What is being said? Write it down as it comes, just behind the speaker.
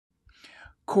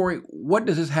Corey, what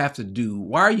does this have to do?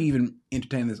 Why are you even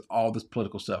entertaining all this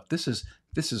political stuff? This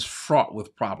is fraught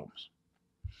with problems.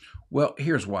 Well,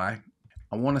 here's why.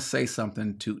 I want to say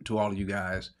something to all of you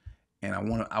guys, and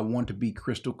I want to be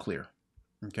crystal clear.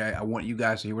 Okay, I want you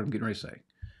guys to hear what I'm getting ready to say.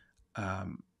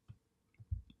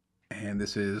 And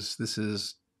this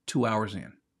is 2 hours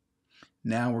in.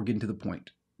 Now we're getting to the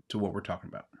point to what we're talking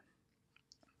about.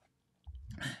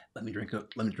 Let me drink a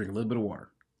little bit of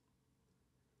water.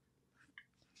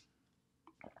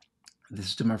 This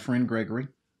is to my friend Gregory.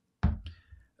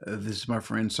 This is my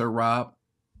friend Sir Rob.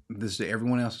 This is to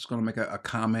everyone else that's going to make a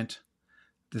comment.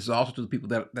 This is also to the people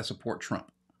that support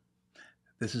Trump.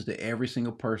 This is to every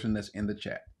single person that's in the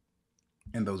chat.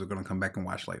 And those are going to come back and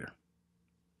watch later.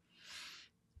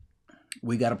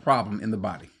 We got a problem in the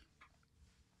body.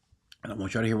 And I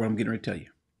want y'all to hear what I'm getting ready to tell you.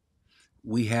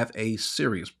 We have a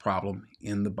serious problem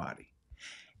in the body.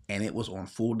 And it was on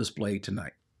full display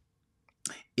tonight.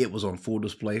 It was on full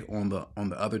display on the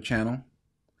other channel.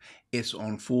 It's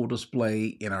on full display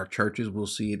in our churches. We'll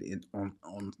see it on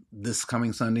this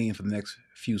coming Sunday and for the next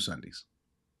few Sundays.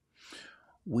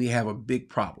 We have a big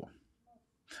problem.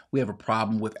 We have a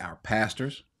problem with our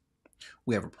pastors.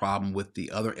 We have a problem with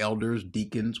the other elders,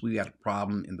 deacons. We got a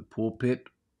problem in the pulpit.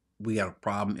 We got a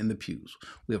problem in the pews.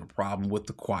 We have a problem with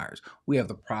the choirs. We have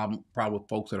the problem with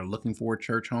folks that are looking for a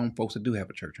church home, folks that do have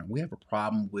a church home. We have a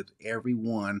problem with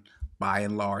everyone, by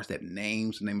and large, that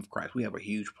names the name of Christ. We have a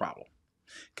huge problem.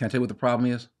 Can I tell you what the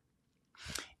problem is?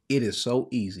 It is so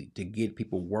easy to get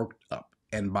people worked up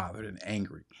and bothered and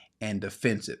angry and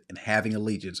defensive and having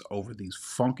allegiance over these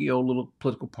funky old little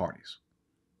political parties.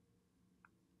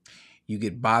 You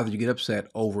get bothered, you get upset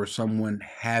over someone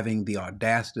having the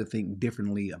audacity to think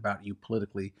differently about you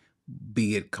politically,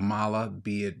 be it Kamala,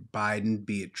 be it Biden,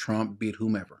 be it Trump, be it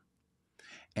whomever.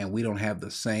 And we don't have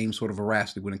the same sort of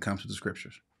veracity when it comes to the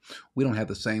scriptures. We don't have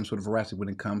the same sort of veracity when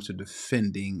it comes to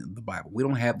defending the Bible. We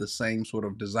don't have the same sort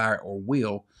of desire or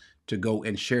will to go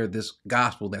and share this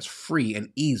gospel that's free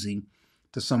and easy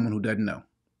to someone who doesn't know.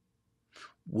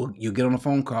 Well, you'll get on a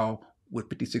phone call with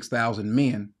 56,000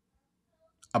 men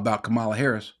about Kamala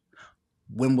Harris.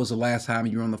 When was the last time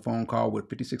you were on the phone call with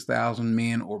 56,000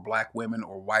 men or black women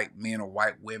or white men or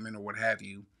white women or what have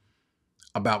you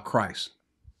about Christ?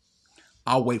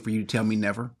 I'll wait for you to tell me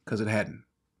never, because it hadn't.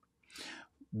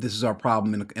 This is our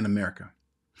problem in America.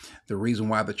 The reason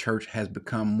why the church has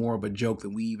become more of a joke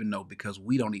than we even know, because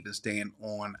we don't even stand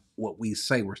on what we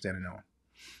say we're standing on.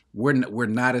 We're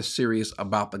not as serious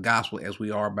about the gospel as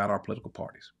we are about our political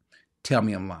parties. Tell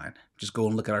me I'm lying. Just go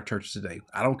and look at our churches today.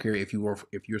 I don't care if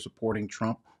you're supporting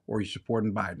Trump or you're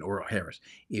supporting Biden or Harris.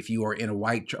 If you are in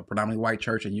a predominantly white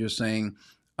church and you're saying,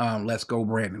 let's go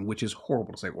Brandon, which is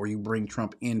horrible to say, or you bring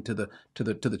Trump into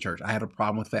the church. I have a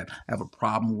problem with that. I have a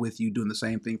problem with you doing the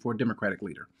same thing for a Democratic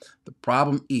leader. The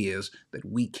problem is that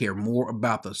we care more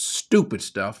about the stupid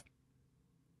stuff.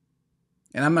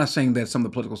 And I'm not saying that some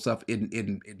of the political stuff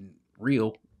isn't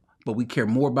real, but we care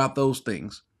more about those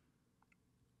things.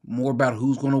 More about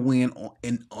who's going to win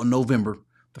on November,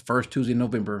 the first Tuesday in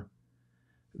November,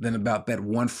 than about that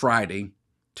one Friday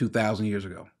 2,000 years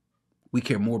ago. We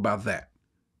care more about that.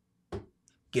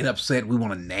 Get upset. We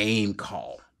want a name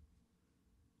call.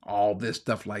 All this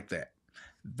stuff like that.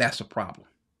 That's a problem.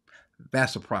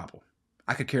 That's a problem.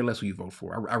 I could care less who you vote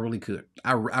for. I really could.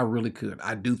 I really could.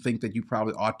 I do think that you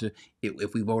probably ought to,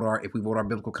 if we vote our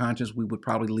biblical conscience, we would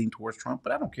probably lean towards Trump.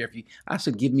 But I don't care if I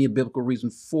said give me a biblical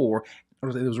reason for. There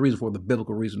was a reason for the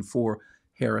biblical reason for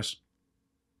Harris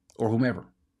or whomever.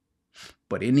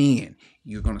 But in the end,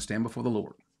 you're going to stand before the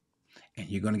Lord and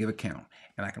you're going to give account.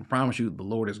 And I can promise you the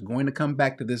Lord is going to come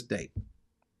back to this day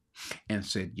and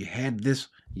said, you had this,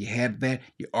 you had that,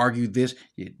 you argued this,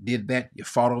 you did that, you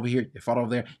fought over here, you fought over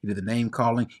there, you did the name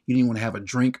calling, you didn't want to have a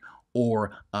drink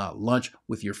or lunch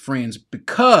with your friends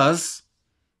because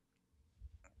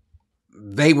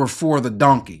they were for the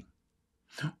donkey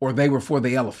or they were for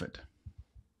the elephant.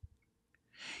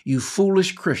 You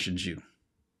foolish Christians, you.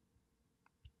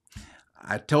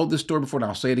 I told this story before and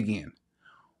I'll say it again.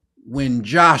 When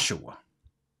Joshua,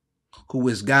 who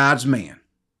is God's man,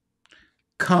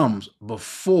 comes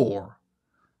before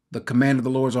the commander of the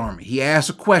Lord's army, he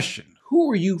asks a question. Who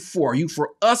are you for? Are you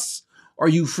for us or are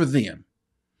you for them?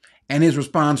 And his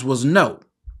response was no.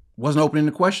 Wasn't opening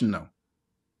the question, no.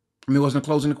 It wasn't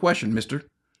closing the question, mister.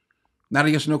 Not a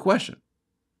yes or no question.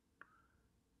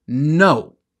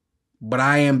 No. But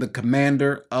I am the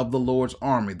commander of the Lord's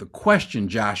army. The question,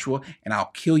 Joshua, and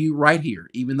I'll kill you right here.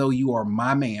 Even though you are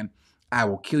my man, I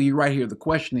will kill you right here. The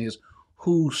question is,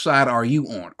 whose side are you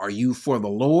on? Are you for the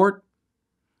Lord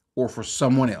or for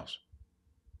someone else?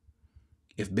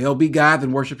 If Bell be God,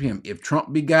 then worship him. If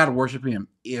Trump be God, worship him.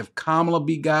 If Kamala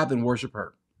be God, then worship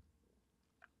her.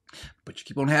 But you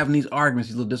keep on having these arguments,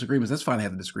 these little disagreements. That's fine to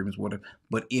have the disagreements, whatever.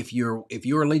 But if your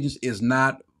allegiance is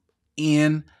not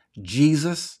in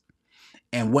Jesus,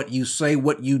 and what you say,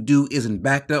 what you do isn't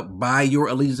backed up by your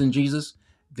allegiance in Jesus,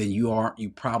 then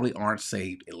you probably aren't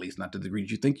saved, at least not to the degree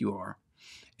that you think you are.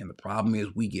 And the problem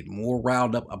is we get more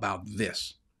riled up about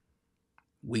this.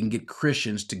 We can get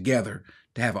Christians together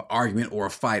to have an argument or a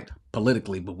fight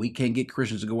politically, but we can't get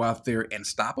Christians to go out there and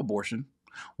stop abortion.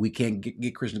 We can't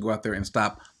get Christians to go out there and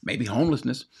stop maybe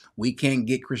homelessness. We can't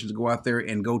get Christians to go out there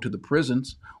and go to the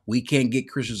prisons. We can't get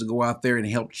Christians to go out there and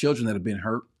help children that have been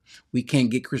hurt. We can't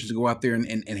get Christians to go out there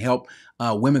and help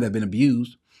women that have been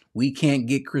abused. We can't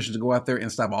get Christians to go out there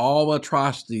and stop all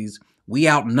atrocities. We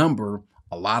outnumber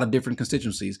a lot of different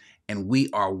constituencies, and we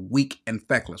are weak and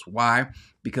feckless. Why?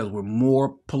 Because we're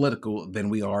more political than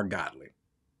we are godly.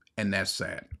 And that's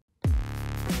sad.